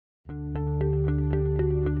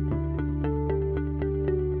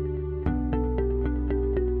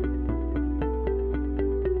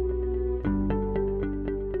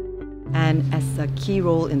a key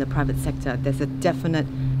role in the private sector. There's a definite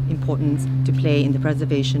importance to play in the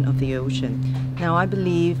preservation of the ocean. Now, I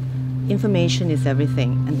believe information is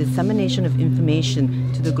everything, and dissemination of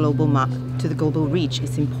information to the global reach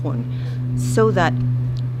is important, so that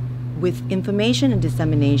with information and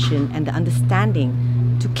dissemination and the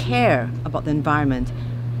understanding to care about the environment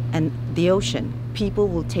and the ocean, people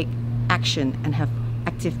will take action and have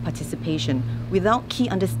active participation. Without key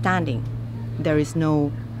understanding, there is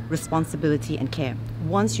no responsibility and care.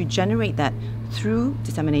 Once you generate that through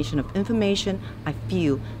dissemination of information, I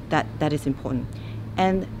feel that that is important.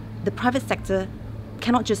 And the private sector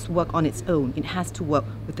cannot just work on its own. It has to work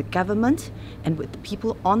with the government and with the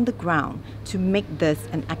people on the ground to make this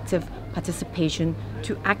an active participation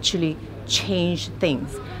to actually change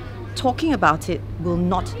things. Talking about it will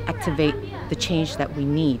not activate the change that we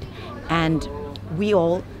need. And we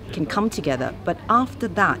all can come together, but after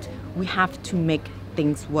that, we have to make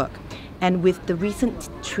things work. And with the recent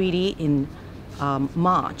treaty in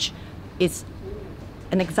March, it's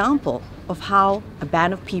an example of how a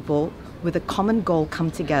band of people with a common goal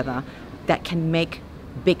come together that can make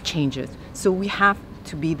big changes. So we have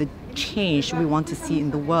to be the change we want to see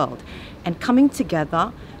in the world. And coming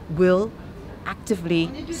together will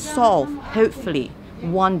actively solve, hopefully,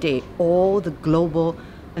 one day, all the global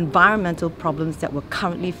environmental problems that we're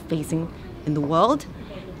currently facing in the world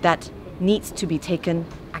that needs to be taken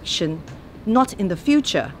action, not in the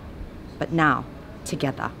future, but now,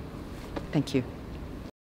 together. Thank you.